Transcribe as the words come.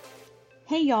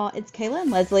Hey y'all, it's Kaila and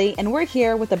Leslie, and we're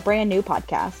here with a brand new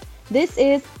podcast. This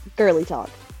is Girlie Talk.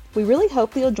 We really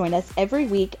hope that you'll join us every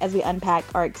week as we unpack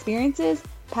our experiences,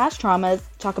 past traumas,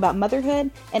 talk about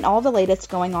motherhood, and all the latest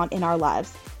going on in our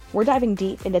lives. We're diving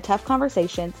deep into tough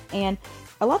conversations, and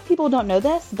a lot of people don't know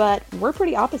this, but we're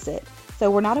pretty opposite, so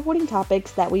we're not avoiding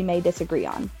topics that we may disagree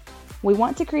on. We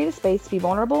want to create a space to be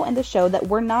vulnerable and to show that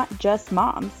we're not just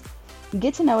moms.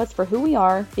 Get to know us for who we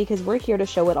are because we're here to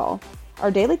show it all. Our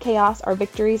daily chaos, our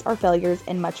victories, our failures,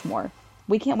 and much more.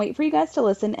 We can't wait for you guys to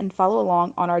listen and follow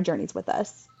along on our journeys with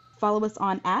us. Follow us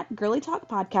on @Girlie Talk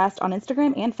Podcast on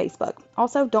Instagram and Facebook.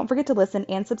 Also, don't forget to listen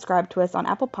and subscribe to us on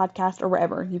Apple Podcasts or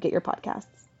wherever you get your podcasts.